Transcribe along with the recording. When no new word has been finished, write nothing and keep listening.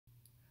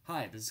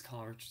Hi, this is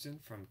Richardson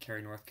from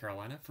Cary, North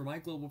Carolina. For my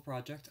global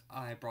project,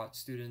 I brought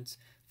students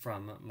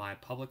from my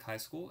public high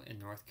school in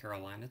North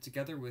Carolina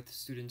together with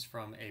students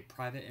from a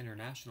private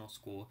international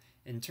school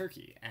in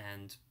Turkey.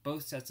 And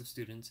both sets of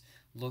students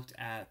looked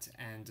at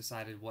and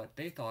decided what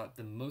they thought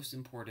the most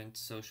important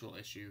social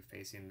issue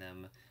facing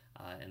them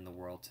in the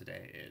world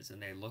today is. And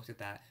they looked at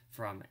that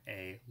from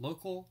a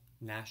local,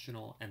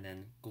 national, and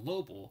then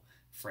global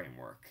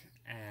framework.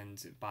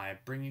 And by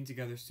bringing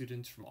together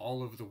students from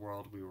all over the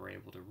world, we were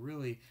able to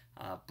really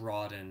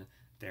broaden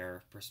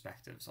their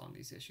perspectives on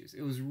these issues.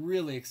 It was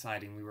really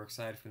exciting. We were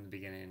excited from the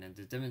beginning, and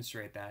to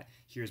demonstrate that,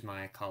 here's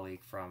my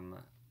colleague from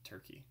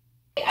Turkey.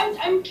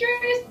 I'm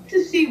curious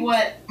to see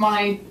what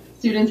my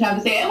students have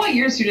to say and what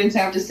your students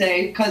have to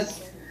say,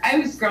 because I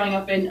was growing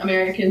up in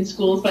American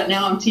schools, but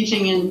now I'm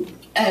teaching in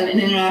an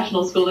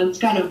international school. And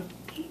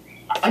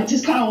I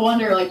just kind of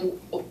wonder, like,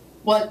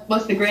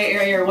 what's the gray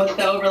area, or what's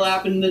the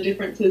overlap and the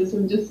differences.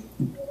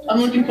 I'm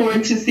looking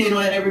forward to seeing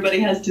what everybody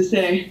has to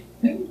say.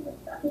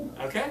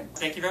 Okay,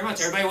 thank you very much.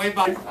 Everybody wave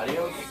bye.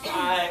 Adios.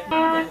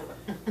 Bye.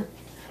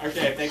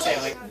 Okay, thanks,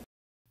 Haley.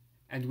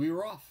 And we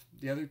were off.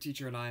 The other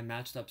teacher and I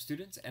matched up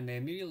students, and they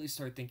immediately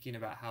started thinking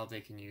about how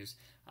they can use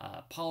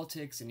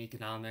politics and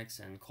economics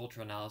and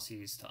cultural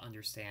analyses to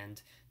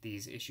understand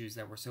these issues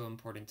that were so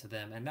important to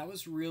them. And that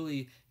was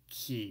really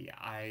key.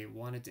 I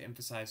wanted to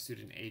emphasize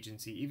student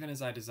agency. Even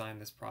as I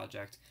designed this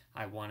project,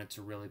 I wanted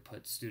to really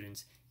put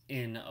students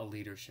in a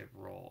leadership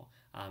role.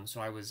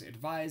 So I was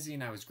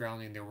advising, I was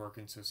grounding their work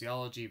in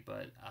sociology,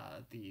 but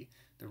the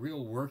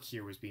real work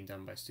here was being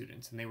done by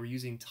students, and they were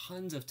using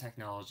tons of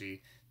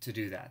technology to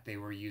do that. They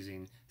were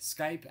using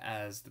Skype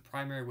as the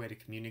primary way to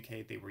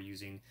communicate. They were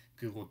using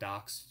Google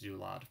Docs to do a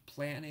lot of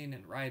planning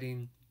and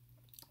writing,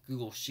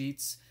 Google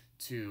Sheets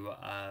to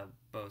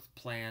both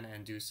plan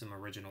and do some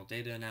original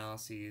data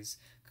analyses,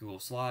 Google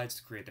Slides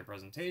to create their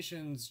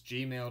presentations,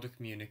 Gmail to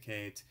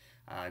communicate,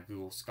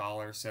 Google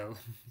Scholar. So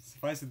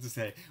suffice it to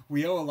say,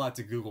 we owe a lot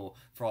to Google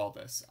for all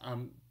this.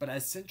 But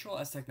as central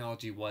as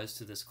technology was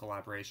to this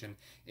collaboration,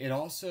 it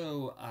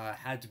also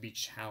had to be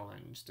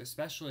challenged,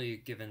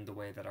 especially given the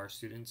way that our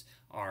students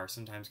are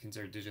sometimes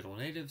considered digital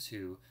natives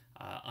who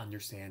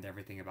understand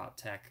everything about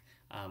tech.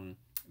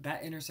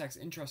 That intersects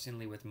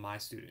interestingly with my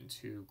students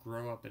who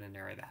grow up in an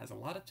area that has a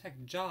lot of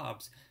tech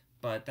jobs,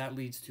 but that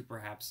leads to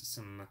perhaps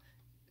some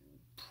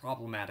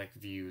problematic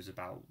views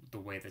about the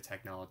way the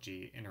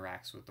technology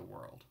interacts with the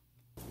world.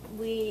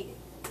 We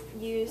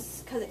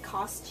use, because it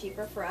costs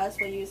cheaper for us,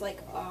 we'll use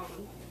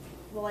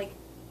we'll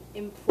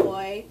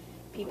employ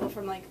people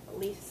from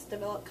least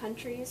developed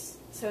countries,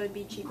 so it'd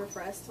be cheaper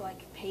for us to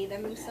pay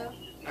them and stuff.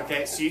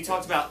 Okay, so you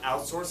talked about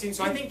outsourcing.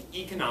 So I think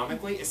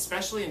economically,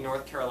 especially in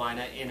North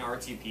Carolina, in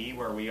RTP,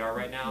 where we are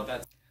right now,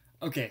 that's...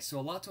 Okay, so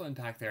a lot to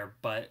unpack there,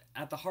 but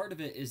at the heart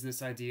of it is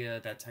this idea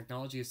that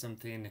technology is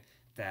something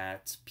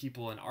that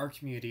people in our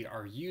community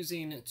are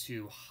using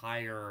to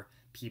hire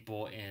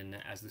people in,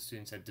 as the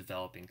student said,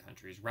 developing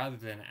countries, rather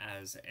than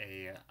as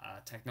a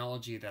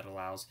technology that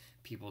allows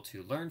people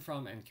to learn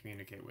from and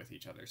communicate with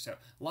each other. So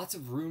lots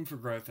of room for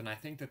growth, and I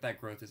think that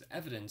that growth is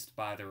evidenced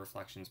by the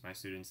reflections my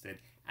students did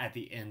at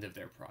the end of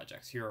their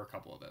projects. Here are a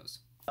couple of those.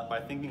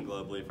 By thinking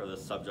globally for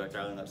this subject,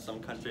 I learned that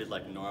some countries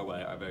like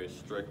Norway are very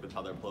strict with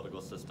how their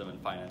political system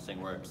and financing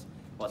works,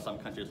 while some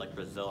countries like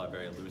Brazil are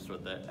very loose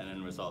with it, and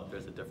in result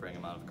there's a differing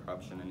amount of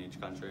corruption in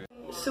each country.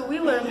 So we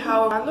learned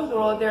how around the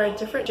world there are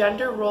different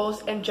gender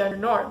roles and gender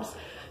norms.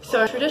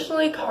 So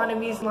traditional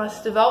economies in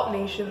less developed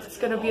nations, it's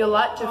going to be a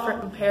lot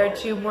different compared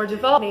to more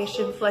developed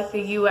nations like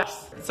the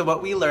US. So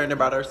what we learned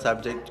about our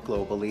subject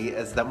globally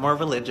is that more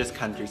religious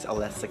countries are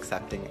less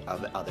accepting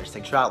of other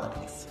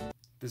sexualities.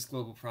 This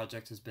global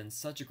project has been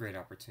such a great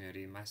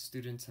opportunity. My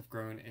students have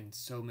grown in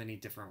so many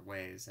different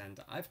ways, and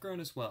I've grown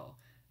as well.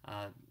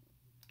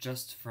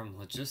 Just from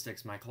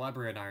logistics, my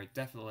collaborator and I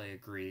definitely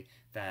agree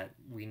that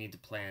we need to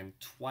plan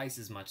twice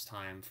as much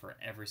time for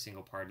every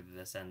single part of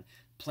this, and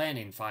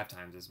planning 5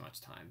 times as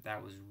much time.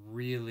 That was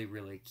really,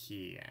 really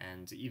key,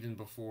 and even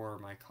before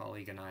my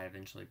colleague and I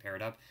eventually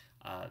paired up,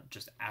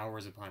 just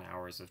hours upon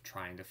hours of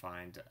trying to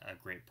find a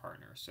great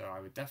partner. So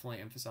I would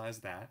definitely emphasize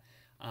that.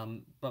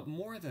 But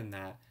more than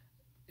that,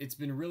 it's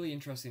been really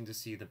interesting to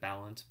see the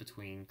balance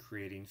between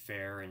creating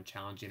fair and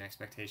challenging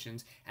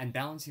expectations and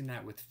balancing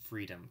that with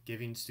freedom,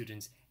 giving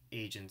students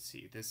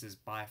agency. This is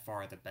by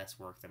far the best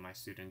work that my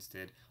students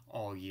did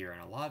all year,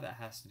 and a lot of that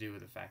has to do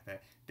with the fact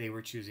that they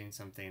were choosing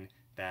something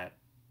that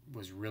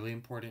was really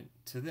important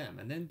to them.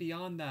 And then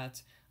beyond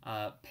that,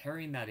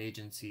 pairing that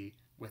agency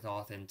with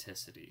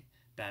authenticity,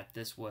 that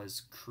this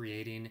was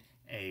creating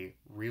a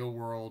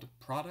real-world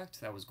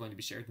product that was going to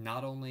be shared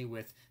not only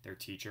with their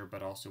teacher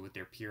but also with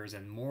their peers,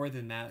 and more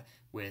than that,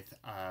 with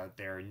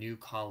their new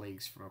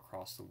colleagues from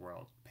across the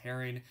world.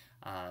 Pairing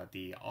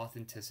the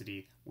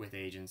authenticity with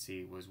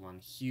agency was one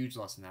huge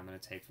lesson I'm going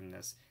to take from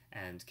this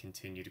and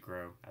continue to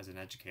grow as an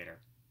educator.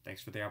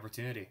 Thanks for the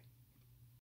opportunity.